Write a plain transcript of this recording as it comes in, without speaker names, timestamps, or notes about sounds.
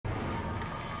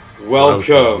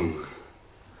Welcome.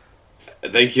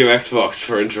 Thank you, Xbox,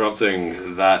 for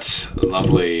interrupting that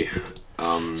lovely.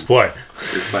 Let's play.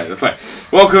 Let's play.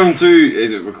 Welcome to.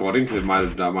 Is it recording? Because it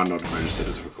might not have registered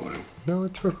as recording. No,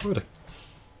 it's recording.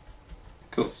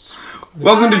 Cool.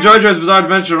 Welcome to JoJo's Bizarre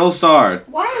Adventure All Star.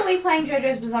 Why are we playing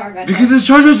JoJo's Bizarre Adventure? Because it's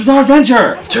JoJo's Bizarre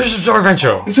Adventure. JoJo's Bizarre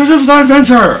Adventure. It's JoJo's Bizarre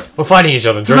Adventure. We're fighting each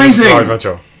other. It's amazing. Bizarre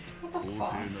Adventure. What the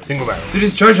fuck? Single barrel. Dude,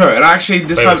 it's JoJo, and actually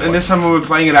this time when we're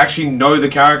playing it, I actually know the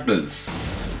characters.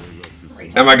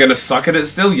 Am I gonna suck at it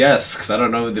still? Yes, because I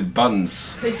don't know the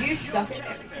buttons. Because you suck at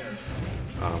everything.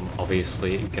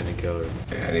 Obviously, I'm gonna go.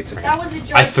 Okay, I need to. That was a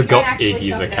joke. I forgot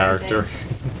Iggy's a character.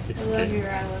 I love you,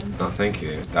 Rylan. Oh, thank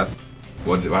you. That's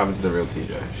what happened to the real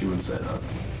TJ. She wouldn't say that.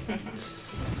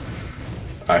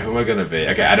 Alright, who am I gonna be?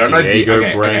 Okay, I don't know. Diego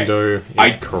Brando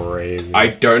is crazy. I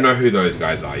don't know who those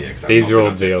guys are yet. These are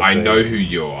all DLC. I know who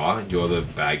you are. You're the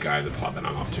bad guy of the part that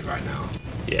I'm up to right now.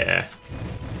 Yeah.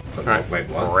 But, Alright, wait,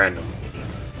 what? Random.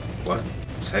 What?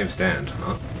 Same stand,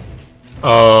 huh?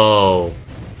 Oh.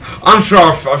 I'm sure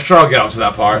I'll get up to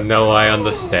that part. No, I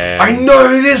understand. I know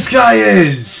who this guy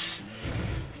is!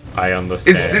 I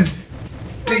understand. It's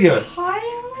Dio.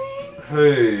 Highland?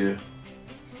 Who?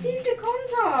 Steve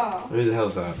DeConta. Who the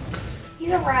hell's that?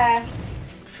 He's a ref.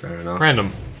 Fair enough.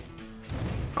 Random.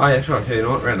 Oh yeah, sure. Okay, you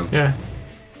know what? Random. Yeah.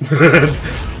 That's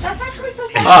actually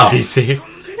such a... SDC.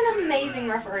 He's an amazing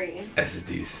referee.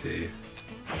 SDC.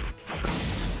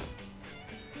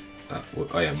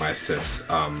 Oh yeah, my sis.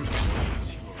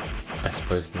 I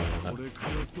suppose none of that.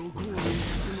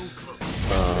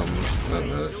 None of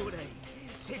those.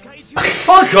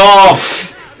 Fuck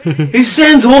off! His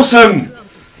stand's awesome!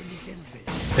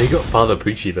 You got Father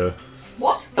Poochie though.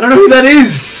 What? I don't know who that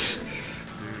is!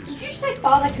 Did you say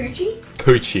Father Coochie?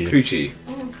 Poochie. Poochie.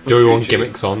 Do we want Poochie.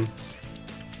 gimmicks on?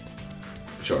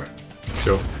 Sure.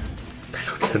 Sure.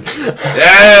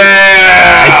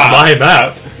 Yeah! It's my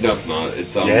map. No, it's not.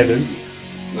 It's Yeah, it is.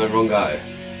 No, wrong guy.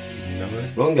 No.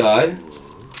 Wrong guy.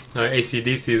 No,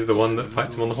 AC/DC is the one that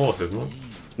fights him on the horse, isn't it?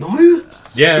 No?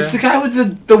 Yeah. It's the guy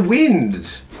with the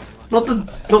wind. Not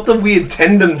the weird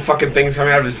tendon fucking things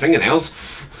coming out of his fingernails.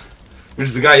 Which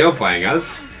is the guy you're playing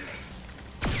as.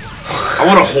 I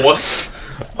want a horse.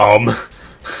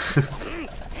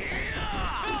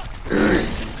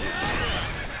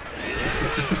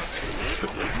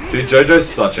 Dude, JoJo's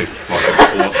such a fucking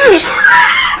horse.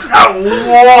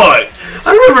 What? I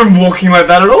don't remember him walking like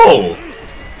that at all.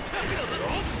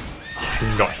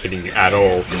 I'm not hitting you at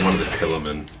all. You're one of the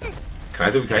pillarmen.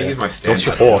 Can I use my stand? What's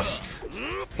your horse?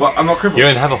 Well, I'm not crippled. You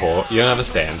don't have a horse. You don't have a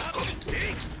stand.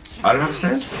 I don't have a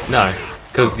stand? No,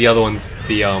 because the other one's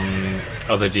the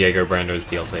other Diego Brando's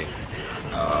DLC.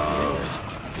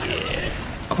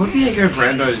 I thought Diego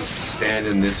Brando's stand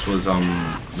in this was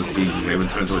he was able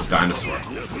to turn into a dinosaur.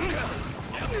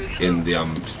 In the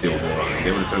Steel Ball Run,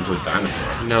 they would turn into a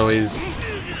dinosaur. No, his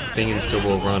thing in Steel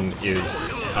Ball Run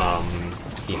is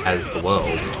he has the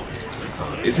world.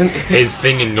 Isn't His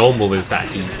thing in normal is that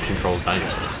he controls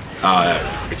dinosaurs. Oh yeah.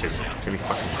 Which is really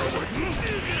fucking cool.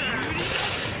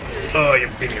 Oh, you're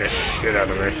beating the shit out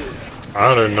of me.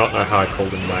 I do not know how I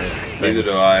called him my thing. Neither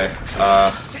do I.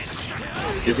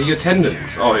 Is it your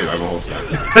tendons? Oh, yeah, I'm a horseman.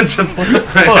 What the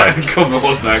fuck? Cool, I'm a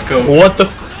horseman, cool. What the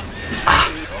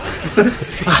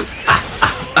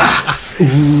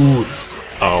Ooh.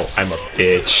 Oh, I'm a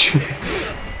bitch.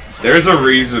 There is a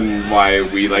reason why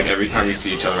we, like, every time we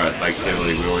see each other at, like,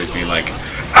 Tivoli, we always be like,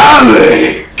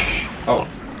 Alec! Oh.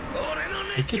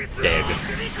 You get dead.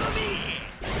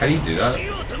 How do you do that?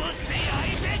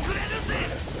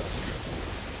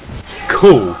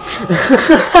 Cool.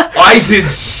 I did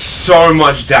so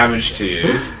much damage to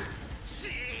you.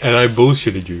 And I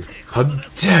bullshitted you. How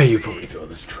dare you put me through all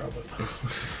this trouble?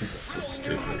 That's so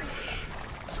stupid.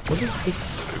 So what is this?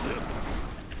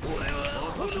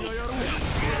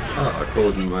 Oh, I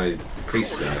called my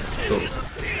priest guy. Cool.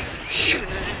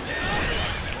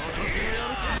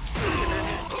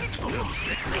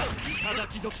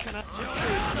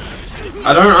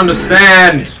 I don't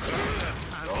understand!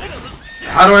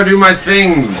 How do I do my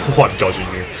thing? What, dodging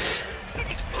you?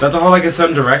 Do I have to hold like a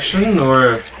certain direction,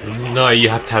 or...? No, you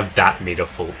have to have that meter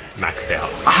full maxed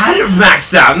out. I had it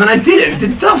maxed out, and then I did it. It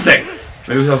did nothing.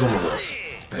 Maybe I was on the horse.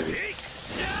 Maybe.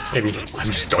 Maybe I'm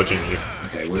just dodging you.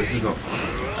 Okay, well this is not fun.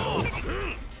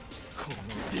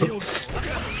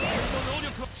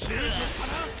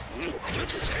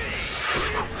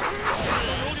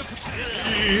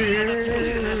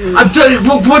 I'm doing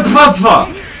what?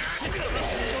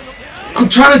 I'm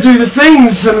trying to do the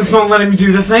things, and it's not letting me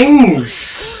do the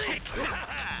things.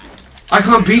 I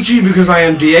can't beat you because I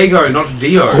am Diego, not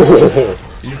Dio.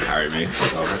 You carry me.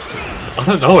 Oh, I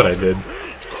don't know what I did.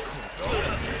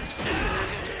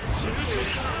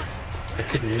 I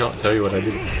could not tell you what I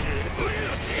did.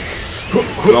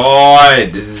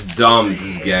 God, this is dumb. This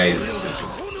is gay. This is...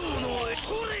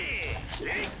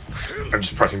 I'm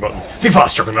just pressing buttons. Think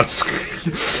fast, nuts.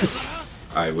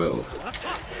 I will.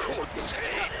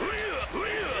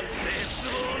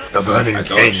 The burning I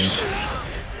king. dodged.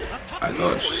 I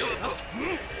dodged.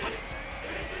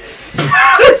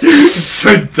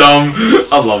 So dumb.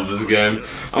 I love this game.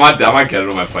 I might get it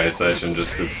on my PlayStation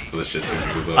just because the shit's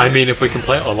in. I mean, if we can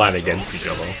play it online against each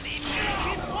other.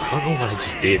 I don't know what I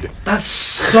just did. That's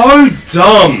so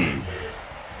dumb,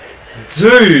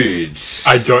 dude.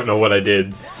 I don't know what I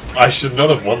did. I should not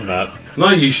have won that. No,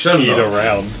 you shouldn't Either have.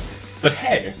 round. But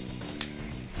hey.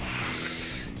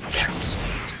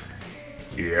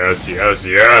 Yes, yes,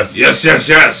 yes. Yes, yes,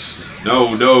 yes.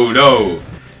 No, no, no.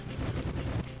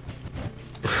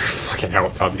 Fucking hell,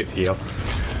 it's hard to get to here.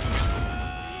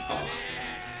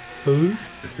 Who?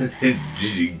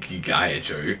 Gaia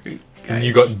Joe.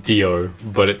 You got Dio,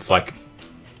 but it's like...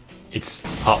 It's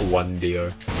part 1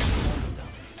 Dio.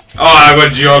 Oh, I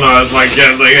got Giorno as my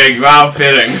guest. Like, wow,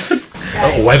 fitting.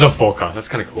 Oh, weather forecast, that's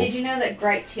kind of cool. Did you know that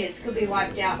great tits could be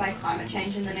wiped out by climate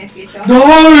change in the near future?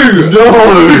 No!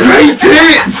 No! The great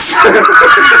tits!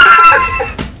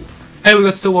 Hey, we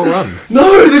got Still Well Run.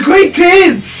 No, the great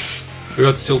tits! We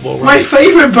got Still Well Run. My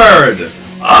favourite bird!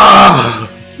 Ah!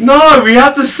 No, we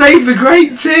have to save the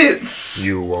great tits!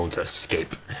 You won't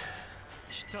escape.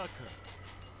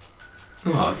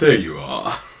 Oh, there you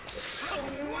are.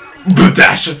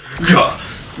 Badash! Gah!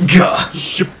 Gah!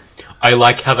 I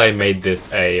like how they made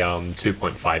this a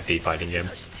 2.5D fighting game.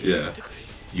 Yeah.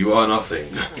 You are nothing.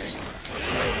 It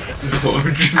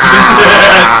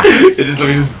just let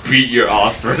me just beat your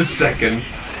ass for a second.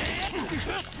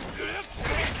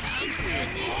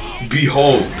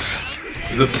 Behold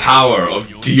the power of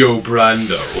Dio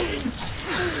Brando.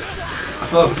 I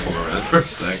thought I was pulling around for a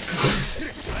sec.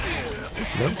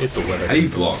 No, it's a weather. How do you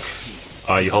block?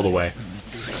 You hold away.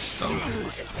 That's dumb.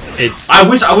 It's... I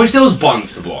wish there was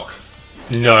buttons to block.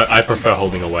 No, I prefer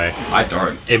holding away. I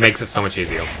don't. It makes it so much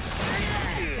easier.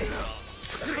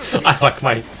 I like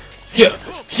my... Here!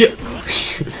 Here!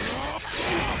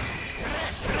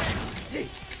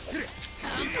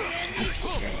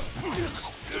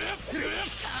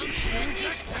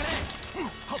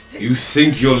 You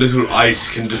think your little ice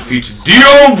can defeat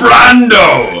Dio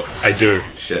Brando? I do.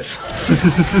 Shit.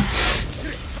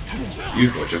 You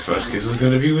thought your first kiss was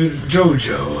gonna be with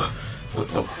JoJo. What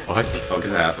the fuck? What the fuck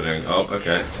is happening? Oh,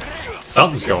 okay.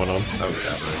 Something's going on. Something's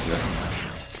happening. Yeah.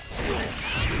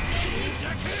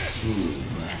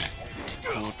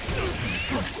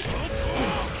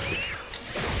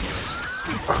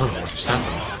 What just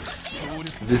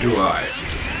happened? Neither do I.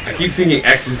 I keep thinking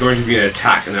X is going to be an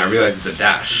attack, and then I realize it's a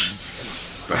dash.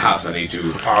 Perhaps I need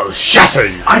to... I'll shatter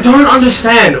you! I don't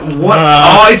understand! What?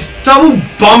 Oh, it's double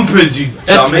bumpers, you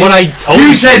That's dummy! what I told you!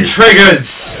 You said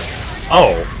triggers!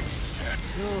 Oh.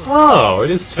 Oh,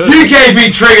 it is too. You gave me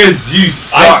triggers, you I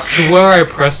suck! swear I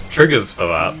pressed triggers for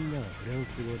that.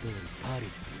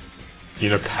 You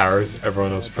know, Paris,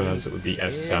 everyone else pronounced it with the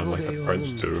S sound like the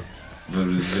French do. But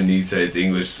Venita, it's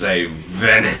English, say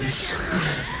Venice.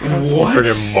 That's What?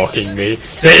 freaking mocking me.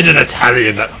 Say it in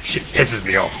Italian, that shit pisses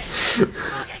me off.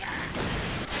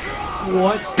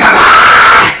 What?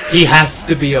 He has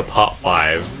to be a part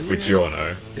 5 with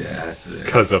Giorno. Yeah, that's it.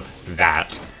 Because of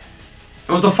that.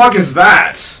 What the fuck is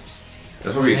that?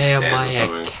 That's where we Why stand am or I a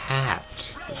something. cat?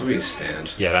 That's where we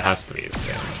stand. Yeah, that has to be his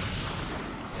stand.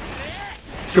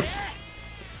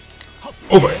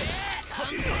 Over it.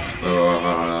 Oh.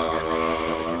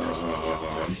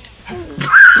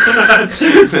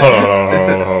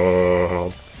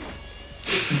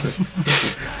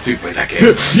 2 that game.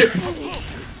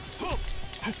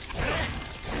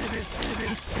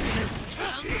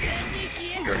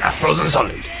 You're not frozen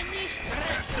solid. Okay.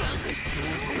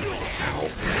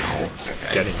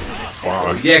 Getting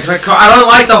fucked. Yeah, because I don't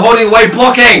like the holding away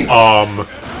blocking!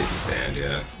 It's a stand,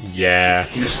 yeah. Yeah.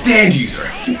 He's a stand user.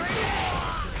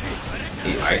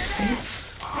 He ice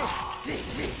skates?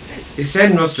 His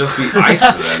stand must just be ice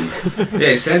then. Yeah,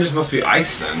 his stand just must be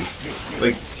ice then.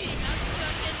 Like,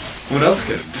 what else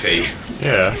could it be?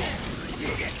 Yeah.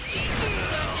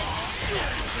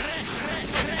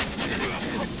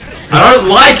 I don't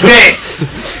like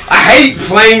this! I hate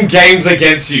playing games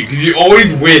against you because you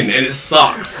always win and it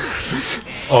sucks.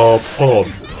 Oh, poor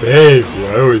baby.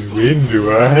 I always win,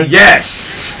 do I?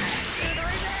 Yes!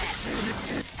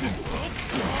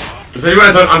 Especially when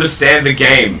I don't understand the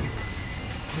game.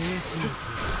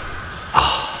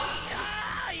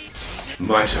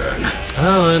 My turn.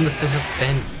 Oh, I understand how the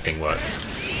stand thing works.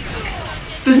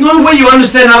 There's no way you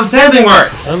understand how the stand thing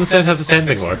works! I understand how the stand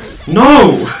thing works.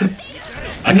 No!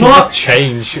 I can just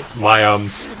change my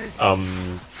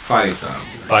Fighting style.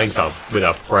 fighting style with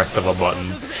a press of a button.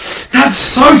 That's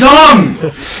so dumb! I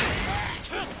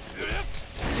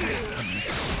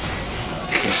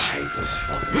hate this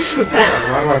fucking...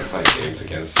 Why do I play games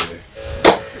against you?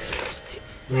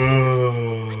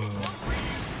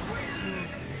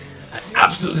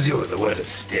 Absolute zero, the word is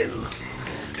still.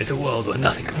 It's a world where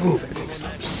nothing can move, everything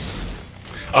stops.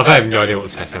 I have no idea what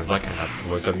this test sounds like, and that's the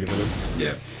voice I've given him.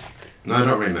 Yeah. No,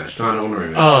 don't rematch. No, I don't want to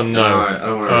rematch. Oh no. No, I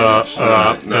don't want to rematch.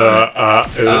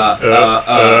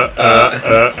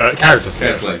 Character Yeah,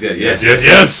 skills. it's like, yeah, Yes, yes. yes,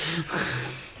 yes!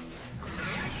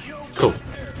 Cool.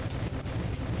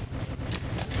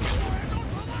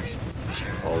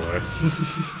 Follow.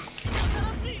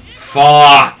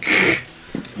 Fuck!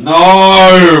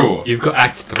 No! You've got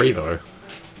Act 3 though.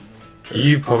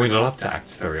 You probably not up to Act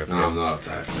 3 of No, I'm not up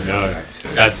to Act 3. No, Act 2.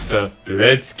 that's the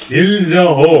let's kill the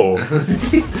whore.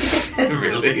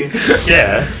 Really?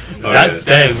 Yeah, Oh, that yeah.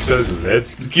 stand says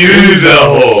let's Kill the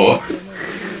whore!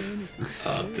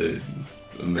 Oh, dude.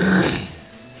 Amazing.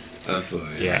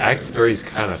 Absolutely. Yeah, Act 3 is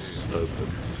kind of stupid.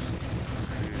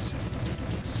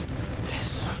 There's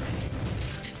so many.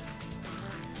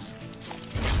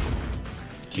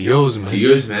 Dio's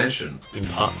Mansion. In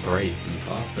part 3. In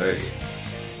part 3.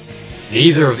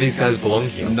 Neither of these guys belong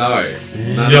here. No.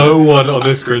 No one on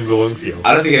this screen belongs here.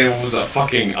 I don't think anyone was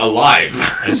fucking alive.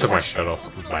 I just took my shirt off,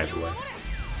 by the way.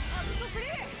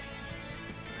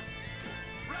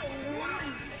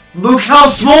 Look how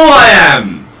small I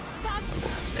am!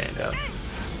 Stand up.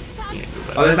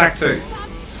 Oh, there's Act 2.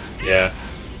 Yeah.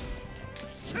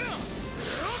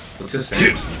 What's your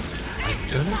stand? I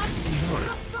don't know.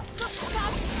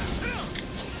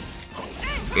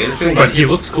 I get the feeling, But he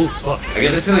looks cool as fuck. I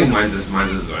get the feeling mine's a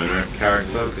Zoner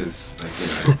character, because, like,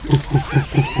 you know.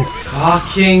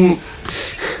 Fucking.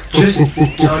 Just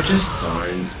don't. Just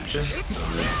don't.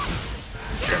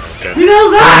 Who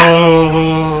does that?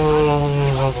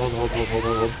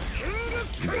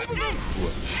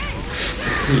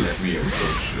 Let me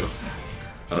approach you.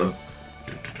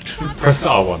 Press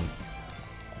R1.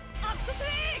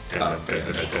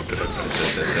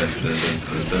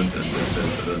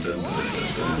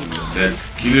 Let's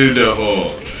kill the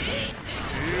whore.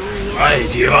 I,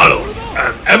 Diavolo,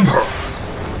 am Emperor.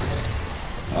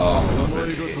 Oh, what's my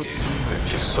name?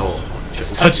 Just soul,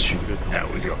 just touched you. Now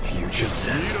with your future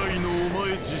self.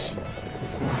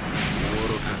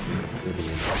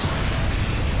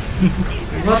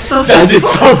 What the That did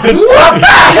so much. What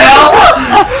the hell?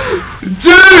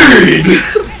 Dude!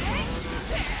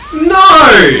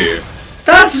 No!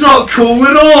 That's not cool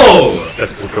at all!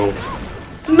 That's pretty cool.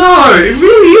 No, it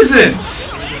really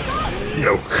isn't!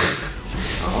 No.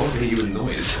 I'll hit you with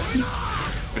noise.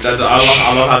 Which I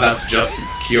love how that's just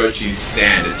Kyochi's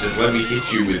stand, it's just let me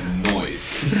hit you with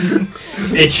noise.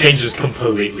 It changes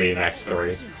completely in Act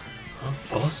 3. Huh,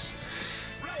 boss?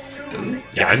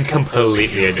 Yeah, I'm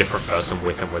completely a different person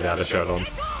with and without a shirt on.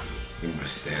 Here's my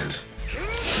stand.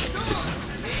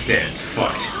 Stand's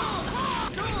fucked.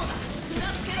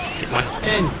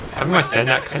 Having my stand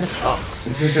out kind of sucks.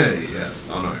 Yes,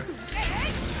 I know.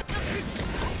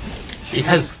 He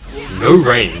has no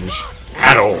range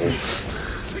at all.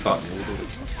 Fuck.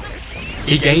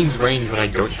 He gains range when I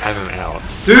don't have him out.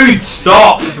 Dude,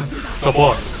 stop! Stop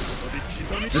what?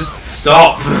 Just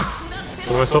stop!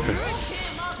 What am I stopping?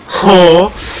 Oh,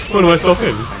 what am I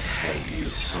stopping? I hate you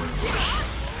so much.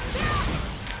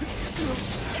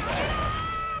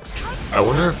 I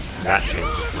wonder if that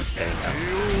changes my stand out.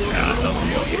 Nah, it doesn't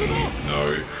not hitting you.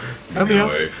 No. Come No.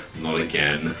 here. Not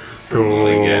again. Cool.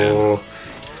 Not again.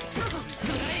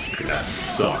 That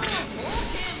sucked.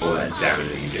 All that damage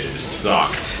that you did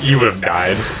sucked. You would have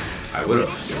died. I would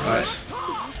have, you're right.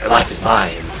 Your life is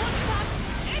mine.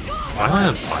 Why am I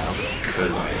on fire?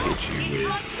 Because I hit you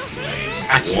with flame.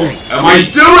 Actually, What am I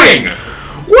doing?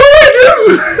 What do I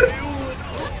do?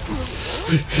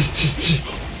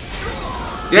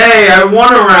 Yay, I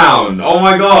won a round! Oh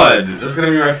my god, that's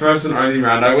gonna be my first and only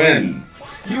round I win.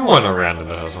 You won a round in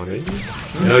the first one, didn't you?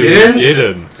 No, didn't? you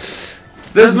didn't.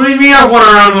 What do you mean I won a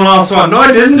round in the last one? No,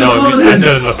 I didn't. No, Of course I I didn't.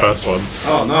 did in the first one.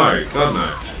 Oh no, god no.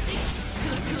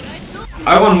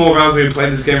 I won more rounds when we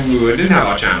played this game when we didn't have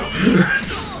our channel.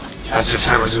 As your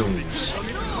time resumes.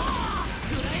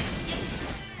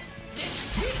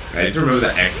 I need to remember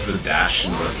that X is a dash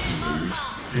and not a move.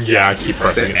 Yeah, I keep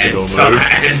pressing it to go I move.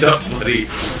 end up bloody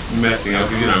messing up,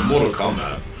 because, you know, Mortal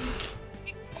Kombat.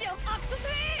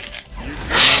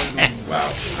 Wow,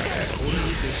 okay.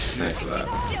 Thanks for that.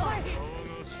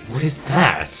 What is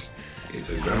that? It's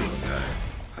a gremlin guy,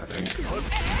 I think.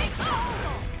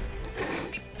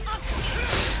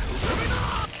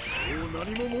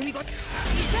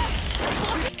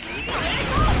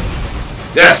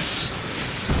 Yes!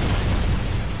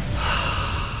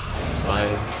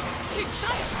 Fine.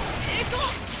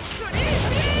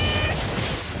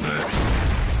 Nice.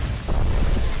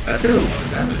 That did a lot of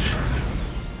damage.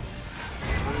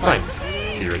 Fine.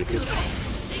 See you ready, please.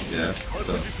 Yeah, what's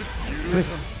up?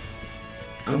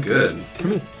 I'm good.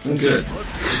 Come here. I'm good.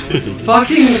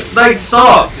 Fucking, like,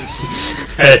 stop!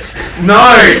 Hey, No!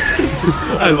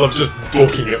 I love just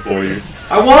booking it for you.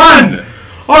 I won!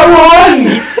 I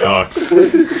won! Sucks.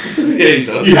 Yeah, he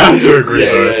does. You have to agree,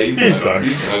 though. Yeah, He sucks.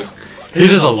 sucks. He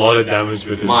does a lot of damage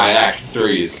with his... My Act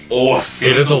 3 is awesome.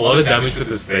 He does a lot of damage with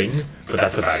his thing, but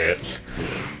that's about it.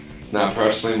 No,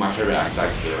 personally, my favorite Act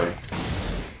 0.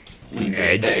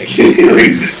 Egg. Egg.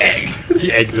 He's an egg.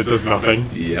 The egg that does nothing.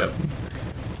 Yep.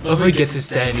 Love how he gets his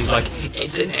stand, he's like,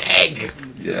 it's an egg!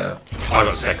 Yeah. I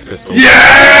got Sex Pistols.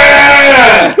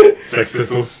 Yeah! Sex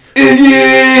Pistols.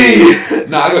 Iggy!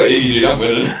 Nah, I got Iggy, dude. I'm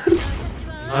winning.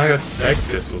 I got Sex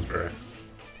Pistols, bro.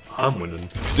 I'm winning.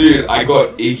 Dude, I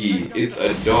got Iggy. It's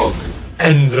a dog.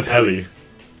 And Zappelli.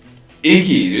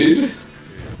 Iggy, dude.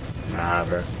 Nah,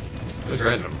 bro. It's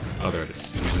random. Oh, there it is.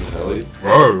 Zappelli.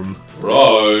 Rome.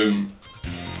 Rome.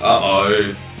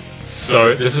 Uh-oh.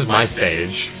 So, this is my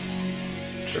stage.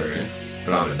 True.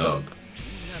 But I'm a dog.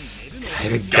 I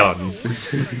have a gun.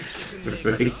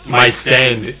 My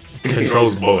stand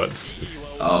controls bullets.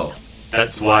 Oh.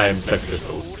 That's why I'm Sex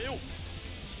Pistols.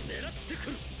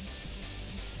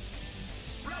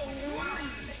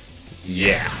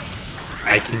 Yeah.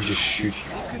 I can just shoot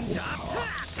you.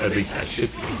 At least I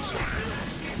should be.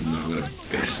 No, I'm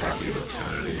gonna slap you with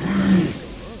eternity.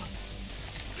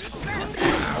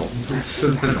 Ow.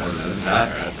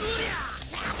 That.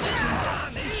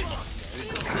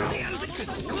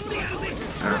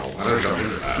 Ow, I don't go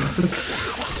into that.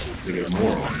 To get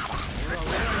more on.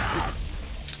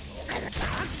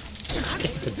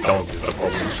 The dog is the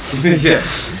problem.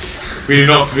 Yes. We do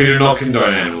not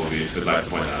condone animal abuse, but I'd like to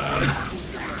point that out.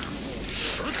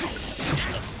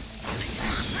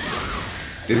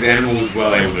 This animal was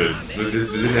well able to.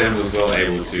 This animal was well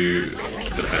able to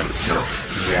defend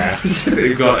itself. Yeah.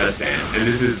 It got a stand, and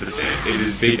this is the stand. It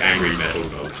is big, angry metal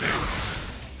dog thing.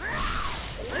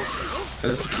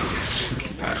 That's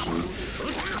compassion.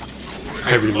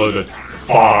 I reloaded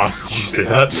fast. Did you see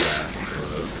that? Yeah.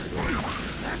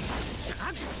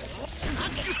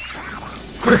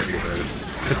 Quick.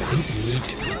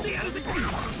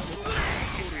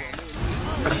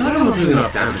 I feel like I'm not doing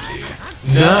enough damage to you.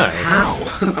 No. How?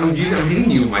 I'm hitting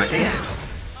you with my stand.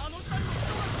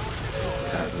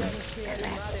 What's happening?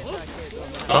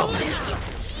 Oh.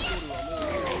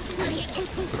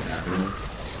 What's happening?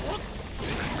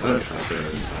 I don't trust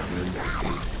this happening to be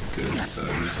good, so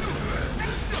I'm just gonna go ahead and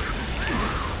just...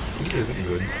 It isn't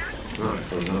good. No,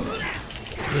 probably not.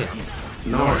 Yeah.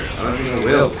 No, I don't think I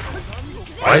will.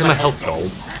 Why is my health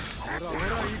gold?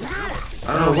 I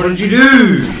don't know, what did you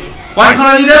do? Why can't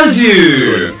I do damage to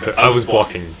you? I was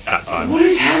blocking that time. What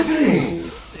is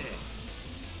happening?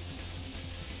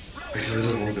 Wait a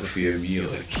little longer for your meal,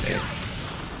 okay?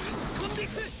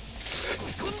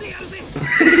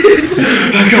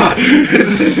 Oh god!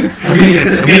 I'm gonna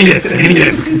get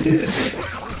it.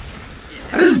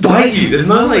 I just bite you, there's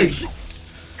no like...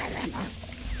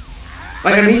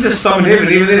 Like I need to summon him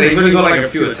and even then he's only got like a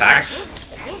few attacks.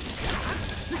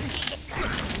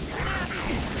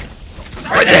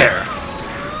 Right there!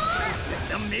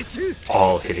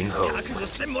 All hitting home. That's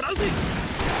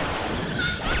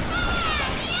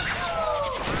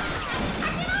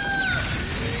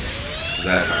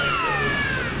how it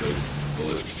goes.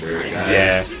 Bullets through it, guys.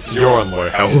 Yeah, you're on low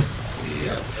health.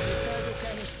 Yep.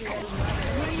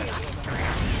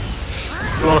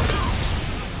 Rock.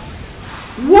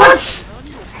 What?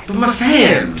 But my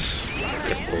sand!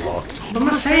 Get blocked. But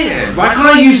my sand! Why can't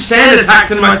I use sand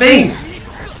attacks in my thing?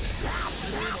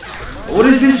 What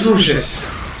is this bullshit?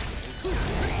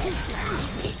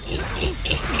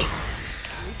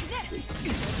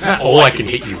 All I can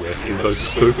hit you with is those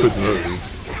stupid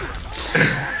moves.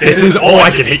 This is all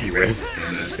I can hit you with.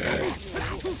 Okay.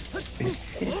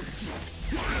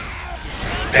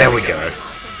 There we go.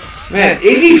 Man,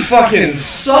 Iggy fucking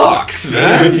sucks,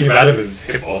 man! Everything about him is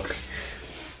hitbox.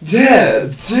 Yeah,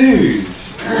 dude.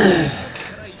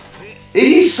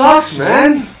 Iggy sucks,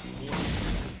 man!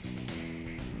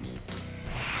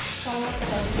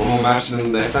 One more match than the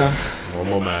next time? One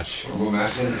more match. One more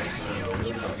match than the next time.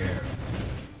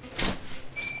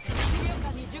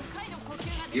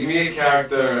 Give me a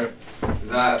character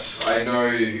that I know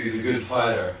who's a good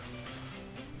fighter.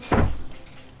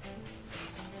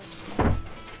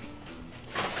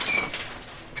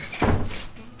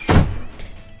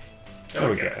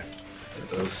 we go. It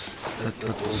does. That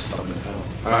does stop as hell.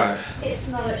 Alright. It's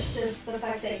not, it's just the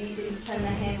fact that you didn't turn the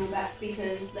handle back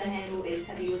because the handle is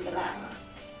heavy with the batter.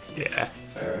 Yeah.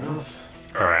 Fair enough.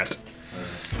 Alright.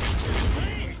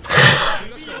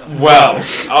 Well,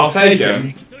 I'll take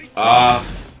him.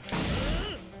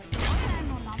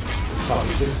 Fuck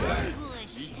is this guy?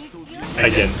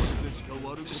 Against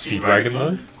Speedwagon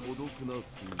though?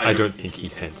 I don't think he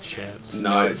stands a chance.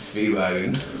 No, it's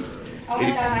Speedwagon. I want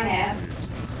to dye my hair.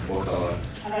 What colour?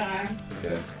 I don't know.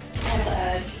 Okay. I have the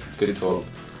urge. Good talk.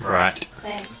 Right.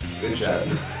 Thanks. Good chat.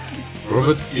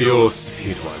 Robert, your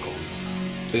Speedwagon.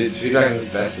 Dude, Speedwagon's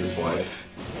best his wife.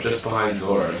 Just behind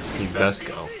Zora. His best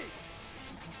girl.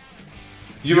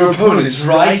 Your opponent's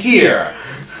right here!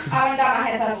 I want to dye my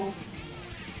hair purple.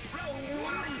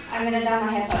 I'm gonna dye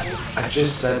my hair purple. I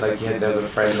just said like there was a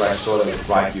friend who I saw that would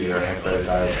like you, their hair for the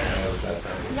dye.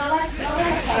 Not like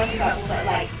purple, but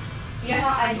like, you know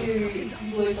how I do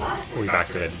blue black? We back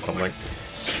to it, something.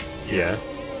 Yeah.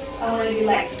 I want to do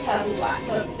like purple black,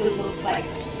 so it still looks like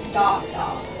dark,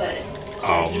 but it's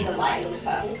in the light it looks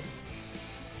purple.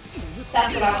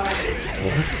 That's what I want to do.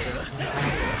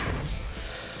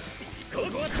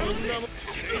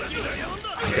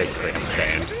 I'm basically a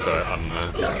stand, so I don't know.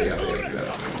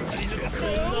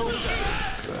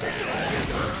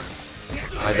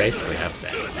 I basically have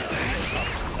stand.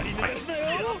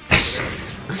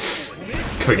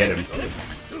 Go get him.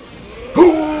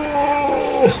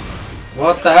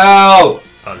 What the hell?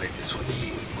 I'll leave this with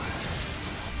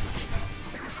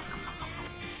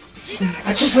you.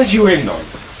 I just let you in though.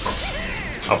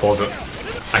 I'll pause it.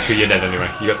 Actually, you're dead anyway.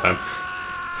 You got time.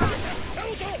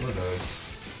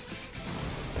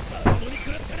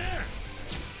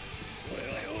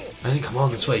 I only come all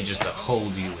this way just to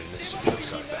hold you in this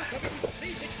side back.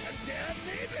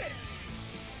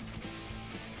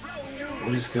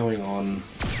 What is going on?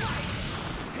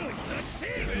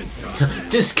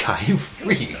 This guy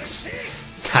freaks.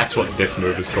 That's what this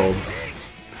move is called.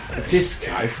 This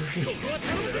guy freaks.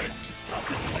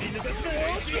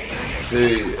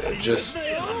 Dude, just...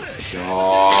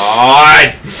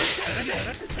 God!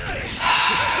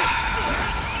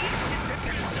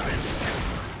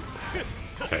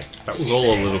 Okay, that was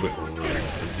all a little bit rude,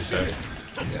 did you say?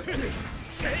 Yep.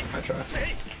 I try.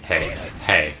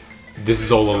 Hey, this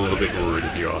is all a little bit rude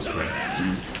if you ask me.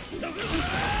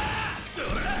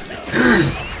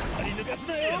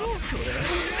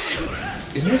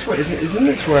 Isn't this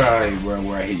where I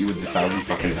hit you with the 1,000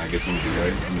 fucking daggers from the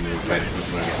video when we were playing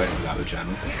without the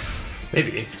channel?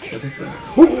 Maybe. I think so.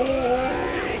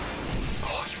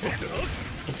 Oh, you blocked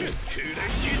it.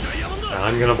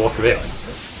 I'm gonna block this.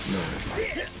 No.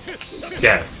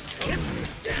 Yes.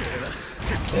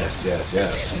 Yes.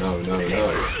 No.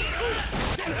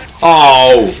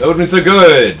 Oh! That would've been so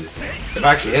good! If I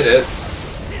actually hit it.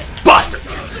 Bust it!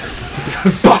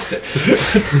 Bust it!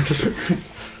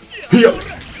 He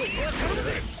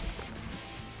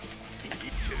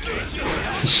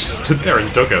stood there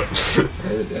and took it.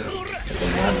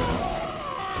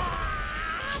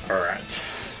 Alright.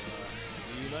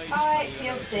 I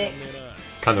feel sick.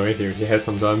 Can't do anything with your hair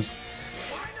sometimes.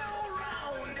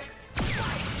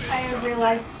 I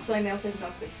realised soy milk is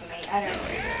not good for me. I don't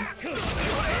drink it.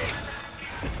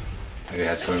 Have you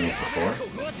had soy milk before?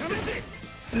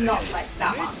 Not like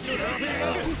that much.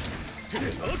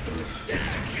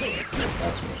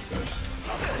 That's not good.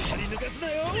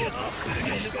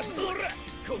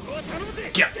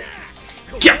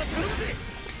 Yeah.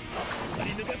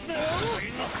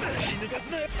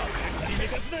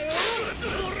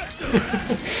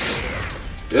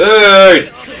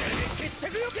 Dude!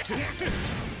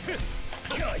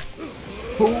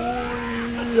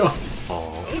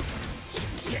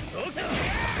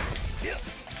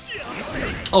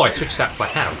 Oh, I switched that by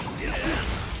half.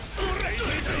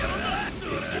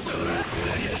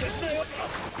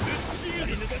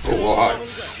 Oh, what?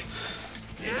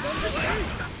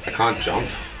 I can't jump.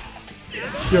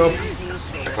 Yup. I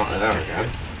can't. There I can.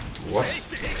 What?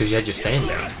 It's because you had your stand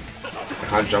down. I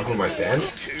can't jump on my stand?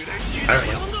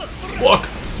 Apparently. Look!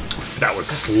 That was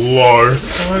slow.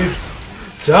 So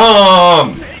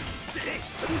dumb!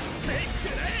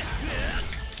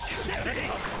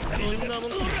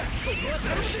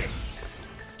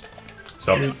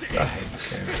 Stop. I hate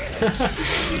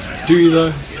this game. Do you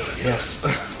though? Yes.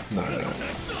 No.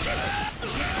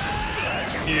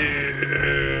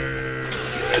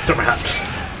 Throw my hat.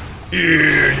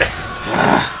 Yes!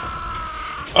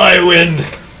 I win!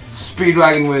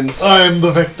 Speedwagon wins. I am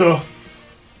the victor.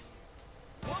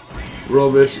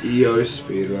 Robert EO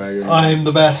Speedwagon. I am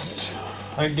the best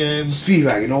at games.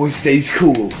 Speedwagon always stays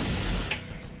cool.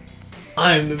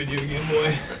 I am the video game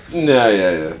boy.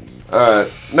 Yeah.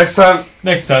 Alright. Next time.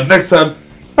 Next time. Next time.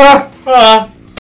 Ah! Ah!